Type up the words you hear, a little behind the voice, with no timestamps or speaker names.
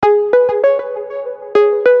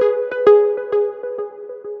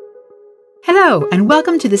Hello, and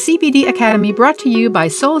welcome to the CBD Academy brought to you by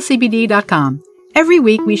SoulCBD.com. Every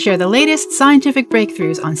week, we share the latest scientific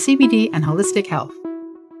breakthroughs on CBD and holistic health.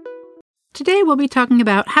 Today, we'll be talking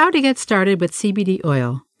about how to get started with CBD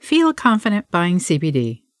oil. Feel confident buying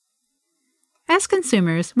CBD. As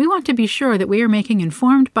consumers, we want to be sure that we are making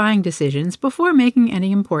informed buying decisions before making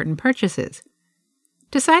any important purchases.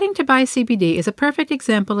 Deciding to buy CBD is a perfect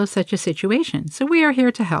example of such a situation, so we are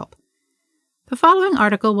here to help. The following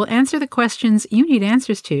article will answer the questions you need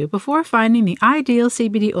answers to before finding the ideal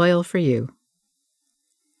CBD oil for you.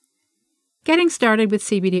 Getting started with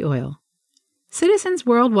CBD oil. Citizens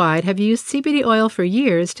worldwide have used CBD oil for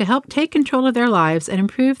years to help take control of their lives and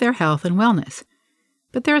improve their health and wellness.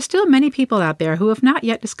 But there are still many people out there who have not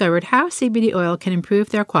yet discovered how CBD oil can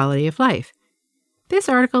improve their quality of life. This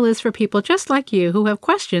article is for people just like you who have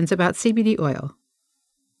questions about CBD oil.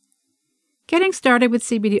 Getting started with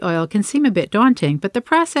CBD oil can seem a bit daunting, but the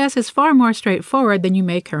process is far more straightforward than you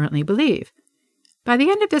may currently believe. By the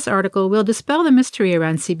end of this article, we'll dispel the mystery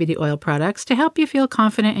around CBD oil products to help you feel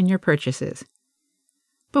confident in your purchases.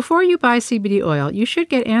 Before you buy CBD oil, you should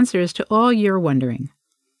get answers to all you're wondering.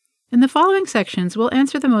 In the following sections, we'll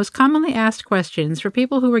answer the most commonly asked questions for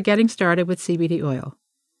people who are getting started with CBD oil.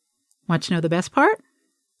 Want to know the best part?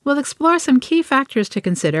 We'll explore some key factors to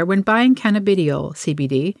consider when buying cannabidiol,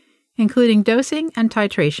 CBD, including dosing and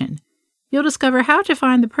titration. You'll discover how to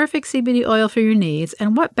find the perfect CBD oil for your needs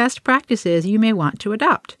and what best practices you may want to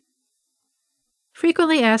adopt.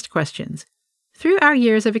 Frequently asked questions. Through our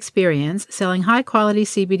years of experience selling high-quality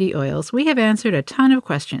CBD oils, we have answered a ton of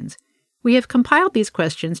questions. We have compiled these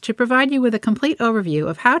questions to provide you with a complete overview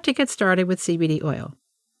of how to get started with CBD oil.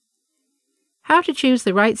 How to choose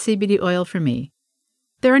the right CBD oil for me.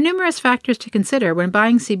 There are numerous factors to consider when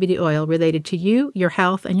buying CBD oil related to you, your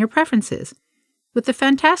health, and your preferences. With the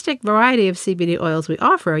fantastic variety of CBD oils we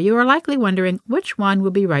offer, you are likely wondering which one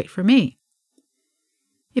will be right for me.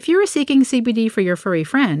 If you are seeking CBD for your furry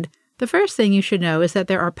friend, the first thing you should know is that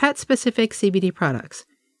there are pet-specific CBD products.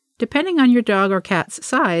 Depending on your dog or cat's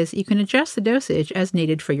size, you can adjust the dosage as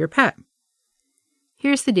needed for your pet.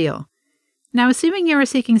 Here's the deal. Now, assuming you are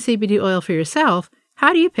seeking CBD oil for yourself,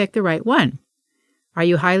 how do you pick the right one? Are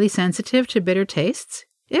you highly sensitive to bitter tastes?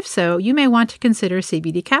 If so, you may want to consider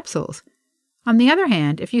CBD capsules. On the other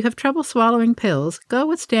hand, if you have trouble swallowing pills, go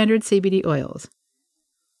with standard CBD oils.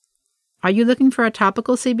 Are you looking for a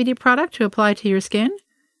topical CBD product to apply to your skin?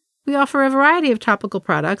 We offer a variety of topical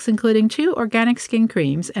products, including 2 organic skin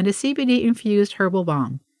creams and a CBD-infused herbal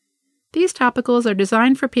balm. These topicals are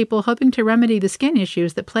designed for people hoping to remedy the skin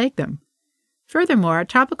issues that plague them. Furthermore,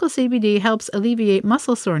 topical CBD helps alleviate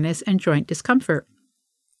muscle soreness and joint discomfort.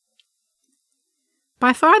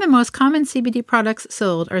 By far the most common CBD products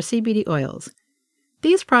sold are CBD oils.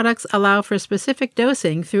 These products allow for specific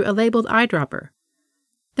dosing through a labeled eyedropper.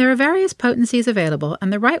 There are various potencies available,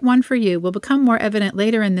 and the right one for you will become more evident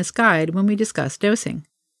later in this guide when we discuss dosing.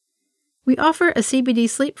 We offer a CBD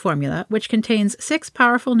sleep formula, which contains 6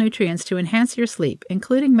 powerful nutrients to enhance your sleep,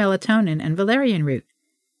 including melatonin and valerian root.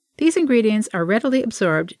 These ingredients are readily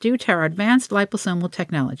absorbed due to our advanced liposomal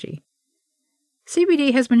technology.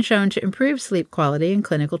 CBD has been shown to improve sleep quality in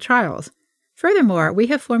clinical trials. Furthermore, we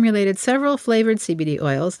have formulated several flavored CBD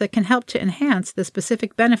oils that can help to enhance the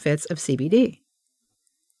specific benefits of CBD.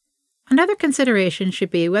 Another consideration should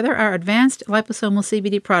be whether our advanced liposomal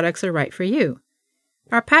CBD products are right for you.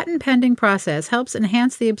 Our patent-pending process helps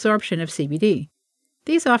enhance the absorption of CBD.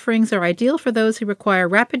 These offerings are ideal for those who require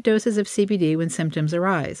rapid doses of CBD when symptoms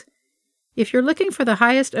arise. If you're looking for the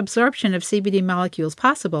highest absorption of CBD molecules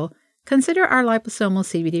possible, consider our liposomal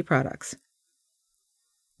CBD products.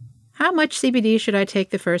 How much CBD should I take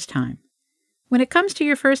the first time? When it comes to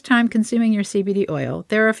your first time consuming your CBD oil,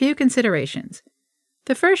 there are a few considerations.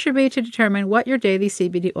 The first should be to determine what your daily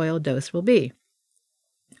CBD oil dose will be.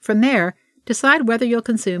 From there, decide whether you'll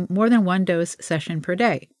consume more than 1 dose session per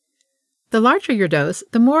day. The larger your dose,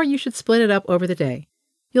 the more you should split it up over the day.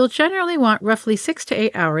 You'll generally want roughly 6 to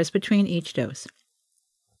 8 hours between each dose.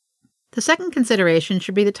 The second consideration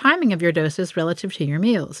should be the timing of your doses relative to your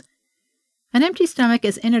meals. An empty stomach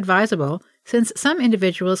is inadvisable since some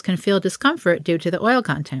individuals can feel discomfort due to the oil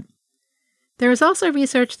content. There is also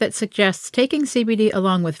research that suggests taking CBD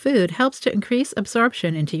along with food helps to increase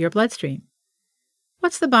absorption into your bloodstream.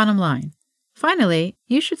 What's the bottom line? Finally,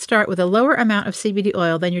 you should start with a lower amount of CBD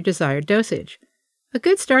oil than your desired dosage. A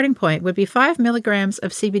good starting point would be 5 milligrams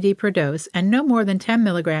of CBD per dose and no more than 10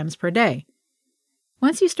 milligrams per day.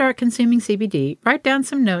 Once you start consuming CBD, write down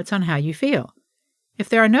some notes on how you feel. If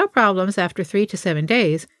there are no problems after 3 to 7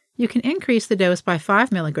 days, you can increase the dose by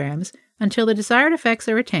 5 milligrams until the desired effects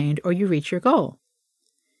are attained or you reach your goal.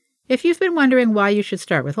 If you've been wondering why you should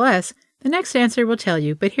start with less, the next answer will tell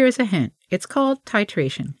you, but here's a hint. It's called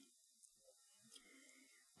titration.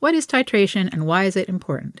 What is titration and why is it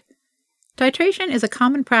important? Titration is a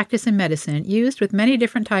common practice in medicine used with many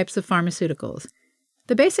different types of pharmaceuticals.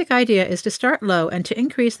 The basic idea is to start low and to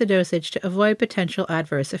increase the dosage to avoid potential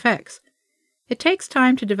adverse effects. It takes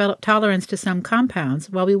time to develop tolerance to some compounds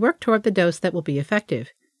while we work toward the dose that will be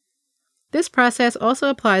effective. This process also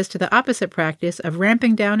applies to the opposite practice of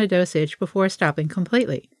ramping down a dosage before stopping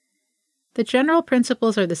completely. The general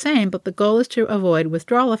principles are the same, but the goal is to avoid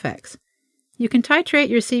withdrawal effects. You can titrate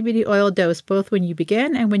your CBD oil dose both when you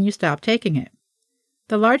begin and when you stop taking it.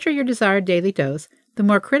 The larger your desired daily dose, the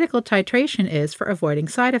more critical titration is for avoiding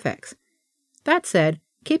side effects. That said,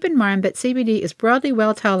 keep in mind that CBD is broadly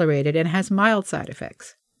well tolerated and has mild side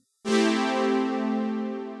effects.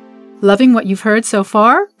 Loving what you've heard so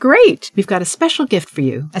far? Great! We've got a special gift for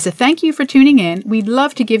you. As a thank you for tuning in, we'd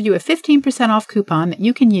love to give you a 15% off coupon that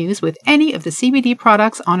you can use with any of the CBD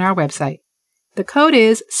products on our website. The code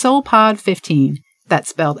is SOLPOD15. That's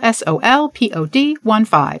spelled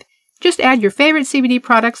SOLPOD15. Just add your favorite CBD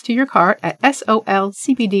products to your cart at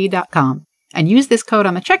solcbd.com and use this code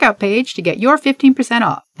on the checkout page to get your 15%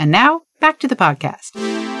 off. And now, back to the podcast.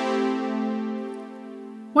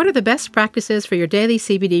 What are the best practices for your daily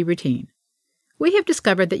CBD routine? We have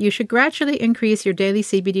discovered that you should gradually increase your daily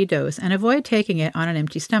CBD dose and avoid taking it on an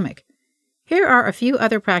empty stomach. Here are a few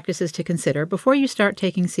other practices to consider before you start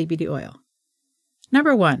taking CBD oil.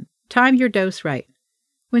 Number 1. Time your dose right.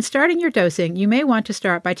 When starting your dosing, you may want to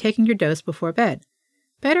start by taking your dose before bed.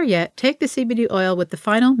 Better yet, take the CBD oil with the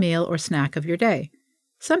final meal or snack of your day.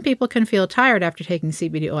 Some people can feel tired after taking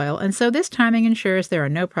CBD oil, and so this timing ensures there are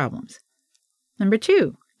no problems. Number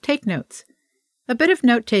 2. Take notes. A bit of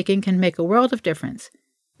note-taking can make a world of difference.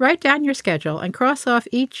 Write down your schedule and cross off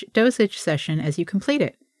each dosage session as you complete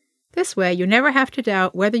it. This way, you never have to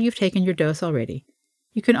doubt whether you've taken your dose already.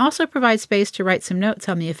 You can also provide space to write some notes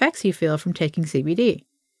on the effects you feel from taking CBD.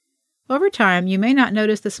 Over time, you may not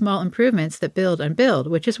notice the small improvements that build and build,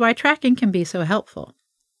 which is why tracking can be so helpful.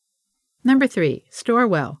 Number 3. Store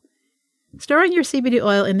well. Storing your CBD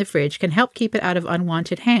oil in the fridge can help keep it out of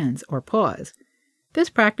unwanted hands, or paws. This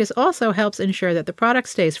practice also helps ensure that the product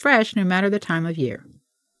stays fresh no matter the time of year.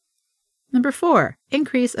 Number 4.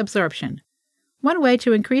 Increase absorption. One way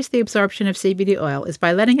to increase the absorption of CBD oil is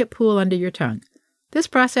by letting it pool under your tongue. This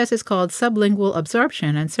process is called sublingual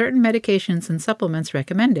absorption, and certain medications and supplements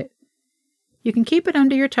recommend it. You can keep it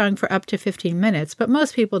under your tongue for up to 15 minutes, but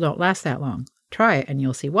most people don't last that long. Try it and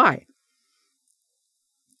you'll see why.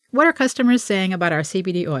 What are customers saying about our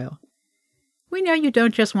CBD oil? We know you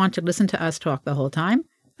don't just want to listen to us talk the whole time.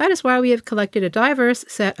 That is why we have collected a diverse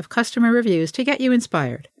set of customer reviews to get you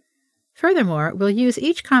inspired. Furthermore, we'll use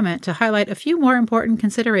each comment to highlight a few more important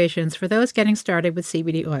considerations for those getting started with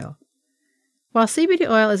CBD oil. While CBD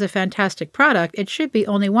oil is a fantastic product, it should be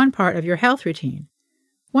only one part of your health routine.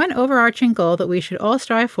 One overarching goal that we should all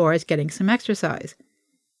strive for is getting some exercise.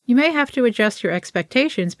 You may have to adjust your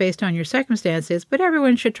expectations based on your circumstances, but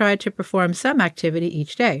everyone should try to perform some activity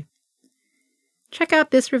each day. Check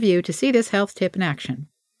out this review to see this health tip in action.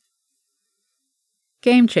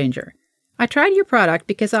 Game changer. I tried your product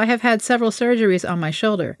because I have had several surgeries on my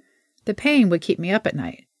shoulder. The pain would keep me up at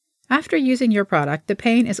night. After using your product, the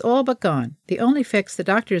pain is all but gone. The only fix the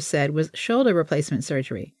doctors said was shoulder replacement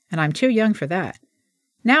surgery, and I'm too young for that.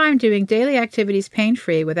 Now I'm doing daily activities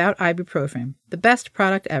pain-free without ibuprofen. The best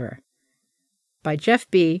product ever. By Jeff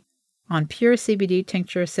B. on Pure CBD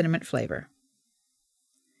Tincture Cinnamon Flavor.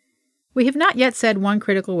 We have not yet said one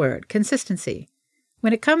critical word, consistency.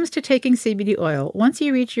 When it comes to taking CBD oil, once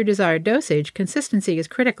you reach your desired dosage, consistency is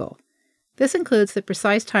critical. This includes the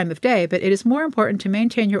precise time of day, but it is more important to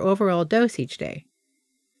maintain your overall dose each day.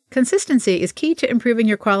 Consistency is key to improving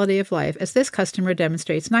your quality of life, as this customer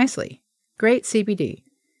demonstrates nicely. Great CBD.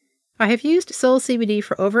 I have used Soul CBD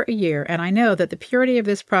for over a year, and I know that the purity of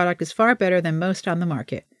this product is far better than most on the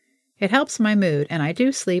market. It helps my mood, and I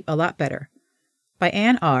do sleep a lot better. By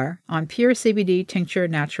Ann R. on Pure CBD Tincture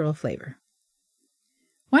Natural Flavor.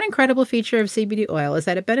 One incredible feature of CBD oil is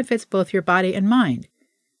that it benefits both your body and mind.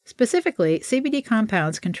 Specifically, CBD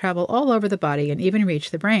compounds can travel all over the body and even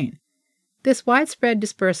reach the brain. This widespread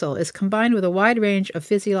dispersal is combined with a wide range of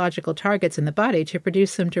physiological targets in the body to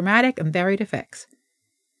produce some dramatic and varied effects.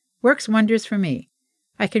 Works wonders for me.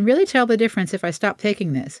 I can really tell the difference if I stop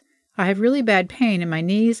taking this. I have really bad pain in my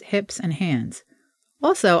knees, hips, and hands.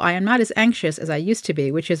 Also, I am not as anxious as I used to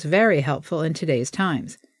be, which is very helpful in today's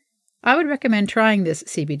times. I would recommend trying this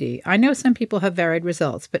CBD. I know some people have varied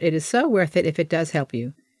results, but it is so worth it if it does help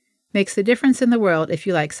you. Makes the difference in the world if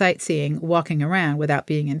you like sightseeing, walking around without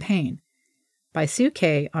being in pain. By Sue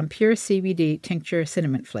K. on Pure CBD Tincture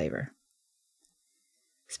Cinnamon Flavor.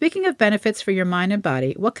 Speaking of benefits for your mind and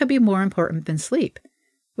body, what could be more important than sleep?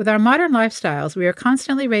 With our modern lifestyles, we are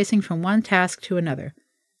constantly racing from one task to another.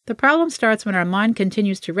 The problem starts when our mind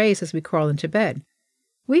continues to race as we crawl into bed.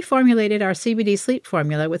 We formulated our CBD sleep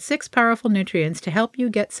formula with 6 powerful nutrients to help you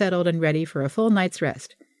get settled and ready for a full night's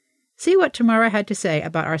rest. See what Tamara had to say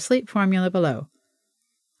about our sleep formula below.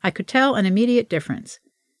 I could tell an immediate difference.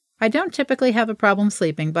 I don't typically have a problem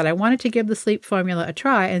sleeping, but I wanted to give the sleep formula a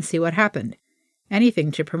try and see what happened.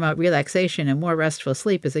 Anything to promote relaxation and more restful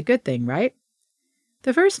sleep is a good thing, right?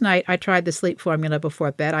 The first night I tried the sleep formula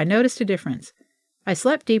before bed, I noticed a difference. I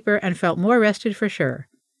slept deeper and felt more rested for sure.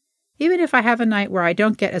 Even if I have a night where I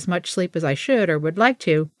don't get as much sleep as I should or would like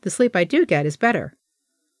to, the sleep I do get is better.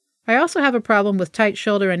 I also have a problem with tight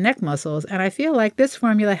shoulder and neck muscles, and I feel like this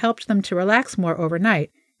formula helped them to relax more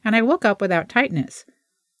overnight, and I woke up without tightness.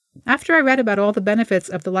 After I read about all the benefits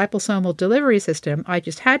of the liposomal delivery system, I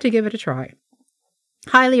just had to give it a try.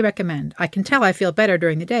 Highly recommend. I can tell I feel better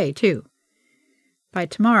during the day, too. By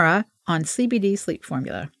Tamara on CBD Sleep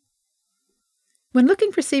Formula. When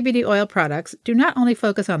looking for CBD oil products, do not only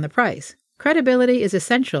focus on the price. Credibility is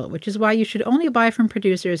essential, which is why you should only buy from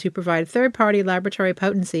producers who provide third-party laboratory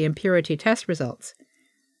potency and purity test results.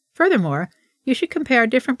 Furthermore, you should compare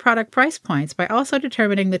different product price points by also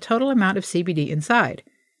determining the total amount of CBD inside.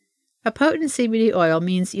 A potent CBD oil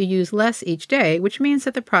means you use less each day, which means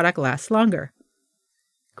that the product lasts longer.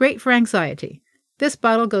 Great for anxiety. This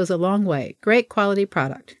bottle goes a long way. Great quality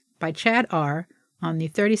product. By Chad R. on the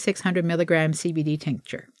 3,600 milligram CBD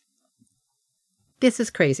tincture. This is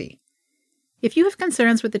crazy. If you have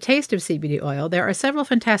concerns with the taste of CBD oil, there are several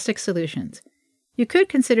fantastic solutions. You could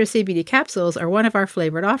consider CBD capsules or one of our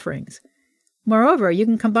flavored offerings. Moreover, you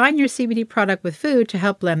can combine your CBD product with food to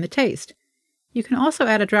help blend the taste. You can also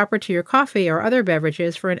add a dropper to your coffee or other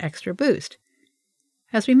beverages for an extra boost.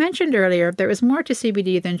 As we mentioned earlier, there is more to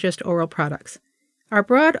CBD than just oral products. Our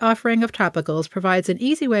broad offering of topicals provides an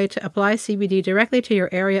easy way to apply CBD directly to your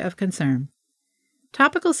area of concern.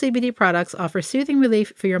 Topical CBD products offer soothing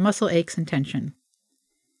relief for your muscle aches and tension.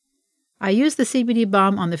 I use the CBD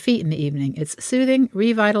balm on the feet in the evening. It's soothing,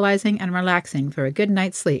 revitalizing, and relaxing for a good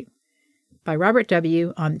night's sleep. By Robert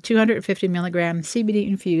W. on 250 milligram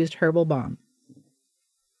CBD-infused herbal balm.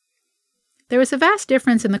 There is a vast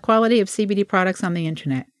difference in the quality of CBD products on the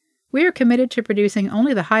internet. We are committed to producing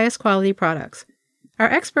only the highest quality products. Our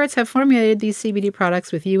experts have formulated these CBD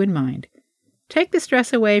products with you in mind. Take the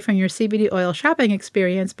stress away from your CBD oil shopping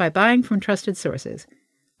experience by buying from trusted sources.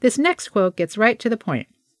 This next quote gets right to the point.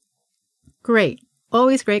 Great,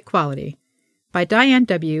 always great quality. By Diane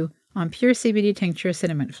W. on Pure CBD Tincture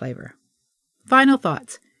Cinnamon Flavor. Final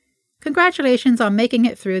thoughts. Congratulations on making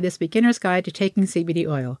it through this beginner's guide to taking CBD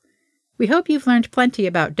oil. We hope you've learned plenty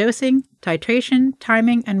about dosing, titration,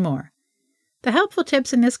 timing, and more. The helpful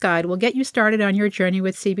tips in this guide will get you started on your journey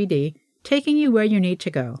with CBD, taking you where you need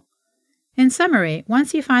to go. In summary,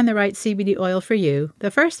 once you find the right CBD oil for you,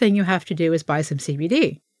 the first thing you have to do is buy some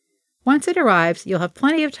CBD. Once it arrives, you'll have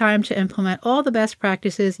plenty of time to implement all the best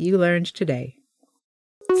practices you learned today.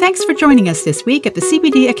 Thanks for joining us this week at the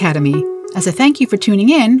CBD Academy. As a thank you for tuning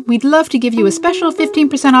in, we'd love to give you a special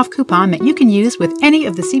 15% off coupon that you can use with any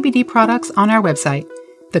of the CBD products on our website.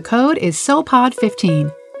 The code is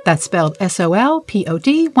SOLPOD15. That's spelled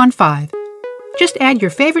SOLPOD15. Just add your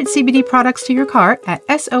favorite CBD products to your cart at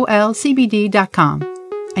solcbd.com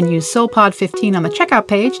and use SOLPOD15 on the checkout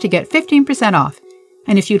page to get 15% off.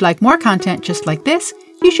 And if you'd like more content just like this,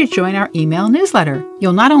 you should join our email newsletter.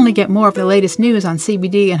 You'll not only get more of the latest news on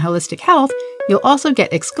CBD and holistic health, you'll also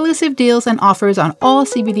get exclusive deals and offers on all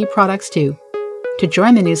CBD products too. To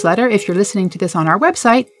join the newsletter, if you're listening to this on our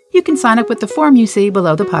website, you can sign up with the form you see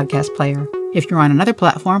below the podcast player. If you're on another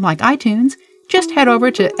platform like iTunes, just head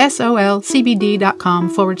over to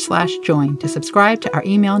solcbd.com/join to subscribe to our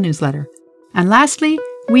email newsletter. And lastly,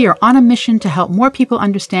 we are on a mission to help more people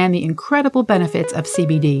understand the incredible benefits of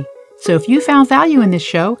CBD. So if you found value in this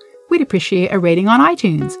show, we'd appreciate a rating on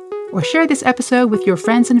iTunes. Or share this episode with your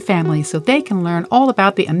friends and family so they can learn all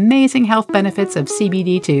about the amazing health benefits of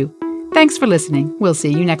CBD too. Thanks for listening. We'll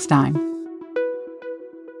see you next time.